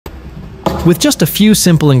With just a few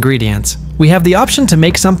simple ingredients, we have the option to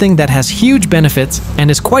make something that has huge benefits and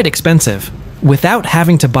is quite expensive, without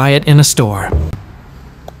having to buy it in a store.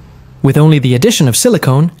 With only the addition of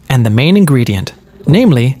silicone and the main ingredient,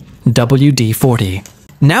 namely WD-40.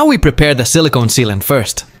 Now we prepare the silicone sealant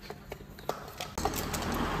first.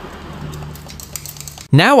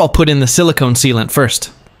 Now I'll put in the silicone sealant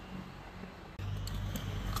first.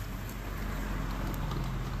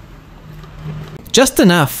 Just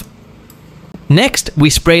enough. Next, we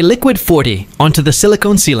spray liquid 40 onto the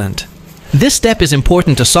silicone sealant. This step is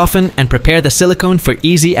important to soften and prepare the silicone for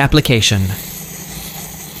easy application.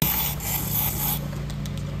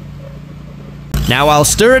 Now I'll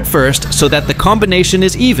stir it first so that the combination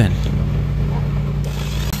is even.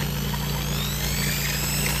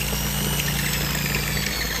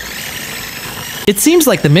 It seems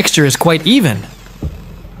like the mixture is quite even.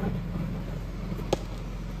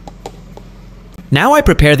 Now I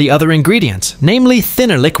prepare the other ingredients, namely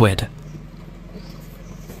thinner liquid.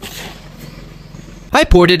 I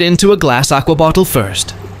poured it into a glass aqua bottle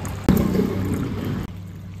first.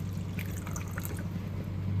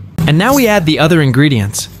 And now we add the other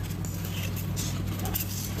ingredients.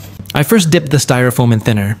 I first dip the styrofoam in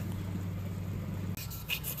thinner.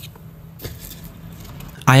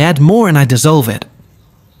 I add more and I dissolve it.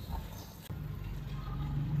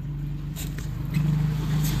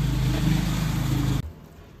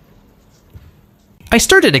 I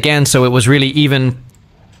stirred it again so it was really even.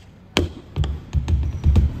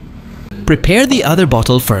 Prepare the other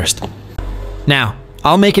bottle first. Now,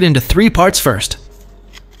 I'll make it into 3 parts first.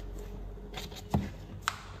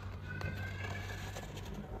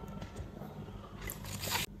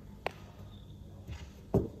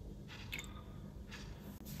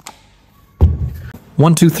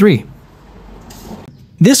 One, two, three.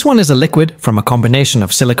 This one is a liquid from a combination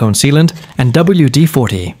of silicone sealant and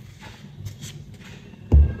WD-40.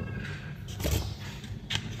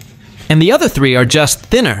 And the other 3 are just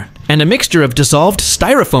thinner and a mixture of dissolved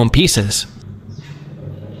styrofoam pieces.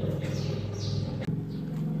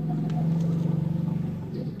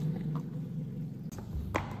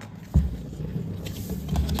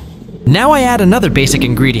 Now I add another basic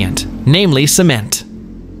ingredient, namely cement.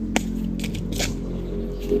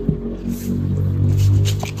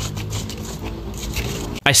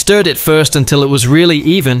 I stirred it first until it was really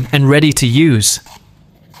even and ready to use.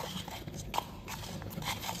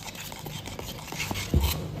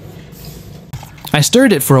 I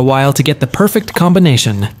stirred it for a while to get the perfect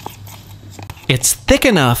combination. It's thick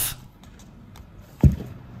enough.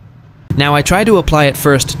 Now I try to apply it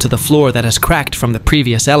first to the floor that has cracked from the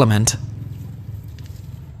previous element.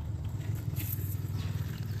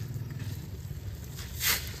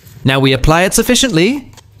 Now we apply it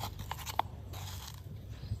sufficiently.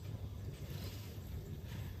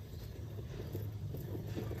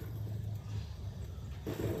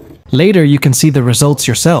 Later you can see the results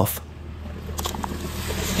yourself.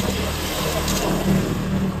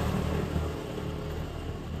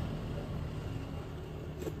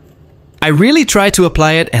 I really try to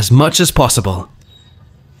apply it as much as possible.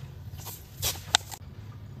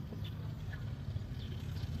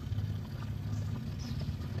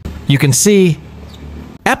 You can see,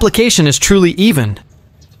 application is truly even.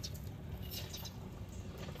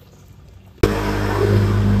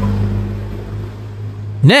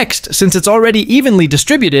 Next, since it's already evenly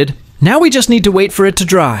distributed, now we just need to wait for it to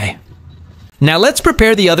dry. Now let's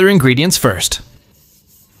prepare the other ingredients first.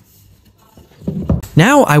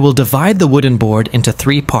 Now I will divide the wooden board into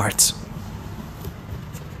 3 parts.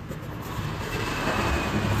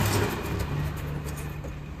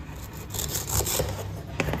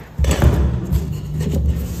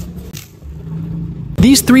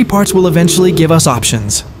 These 3 parts will eventually give us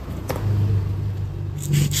options.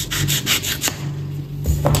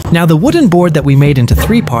 Now the wooden board that we made into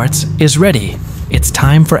 3 parts is ready. It's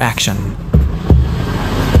time for action.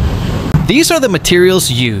 These are the materials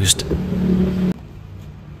used.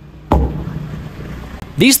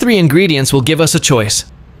 These 3 ingredients will give us a choice.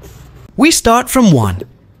 We start from 1.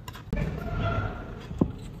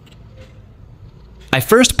 I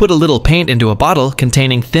first put a little paint into a bottle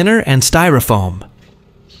containing thinner and styrofoam.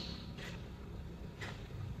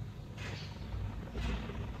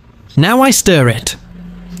 Now I stir it.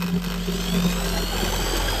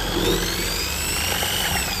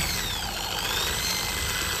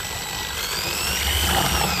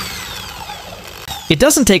 It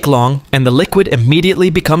doesn't take long, and the liquid immediately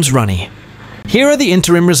becomes runny. Here are the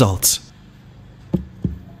interim results.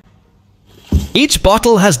 Each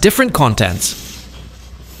bottle has different contents.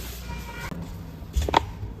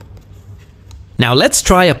 Now let's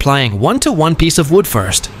try applying 1 to 1 piece of wood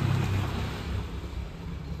first.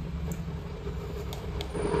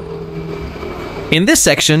 In this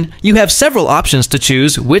section, you have several options to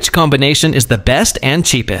choose which combination is the best and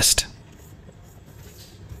cheapest.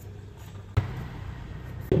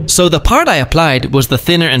 So the part I applied was the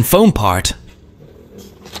thinner and foam part.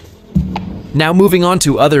 Now moving on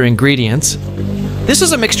to other ingredients. This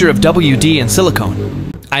is a mixture of WD and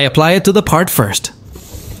silicone. I apply it to the part first.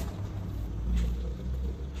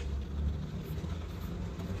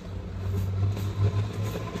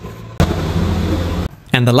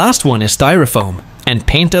 And the last one is styrofoam, and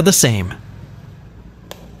paint are the same.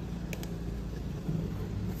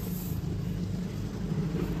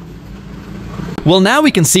 Well, now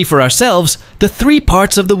we can see for ourselves the three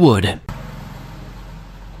parts of the wood.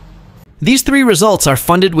 These three results are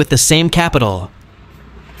funded with the same capital.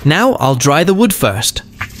 Now I'll dry the wood first.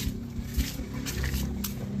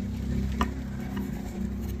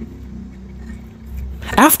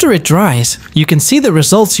 After it dries, you can see the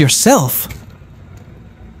results yourself.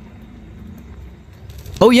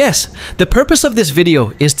 Oh yes, the purpose of this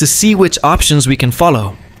video is to see which options we can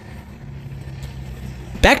follow.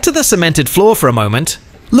 Back to the cemented floor for a moment.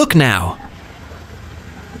 Look now.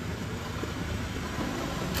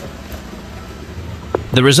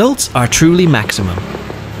 The results are truly maximum.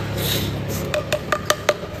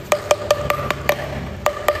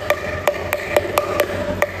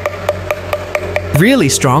 Really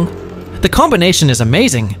strong. The combination is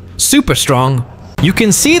amazing. Super strong. You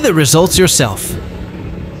can see the results yourself.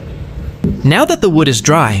 Now that the wood is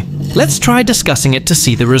dry, let's try discussing it to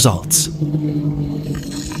see the results.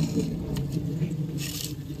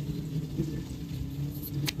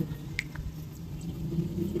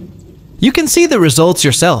 You can see the results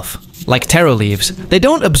yourself. Like taro leaves, they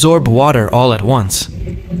don't absorb water all at once.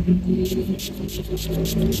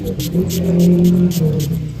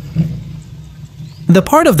 The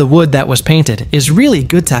part of the wood that was painted is really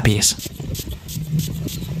good tapis.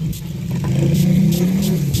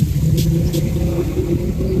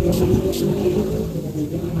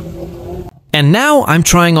 And now I'm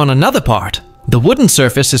trying on another part. The wooden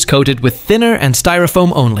surface is coated with thinner and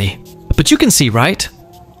styrofoam only. But you can see, right?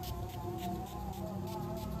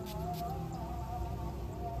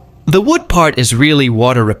 The wood part is really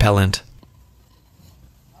water repellent.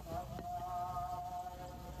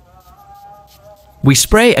 We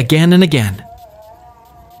spray again and again.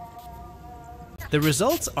 The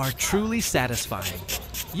results are truly satisfying.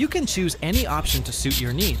 You can choose any option to suit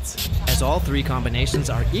your needs, as all three combinations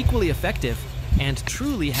are equally effective and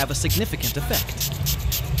truly have a significant effect.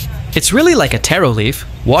 It's really like a taro leaf,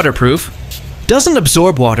 waterproof. Doesn't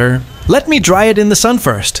absorb water. Let me dry it in the sun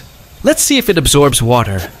first. Let's see if it absorbs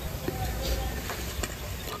water.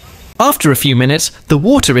 After a few minutes, the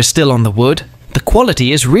water is still on the wood. The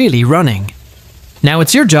quality is really running. Now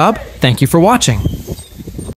it's your job. Thank you for watching.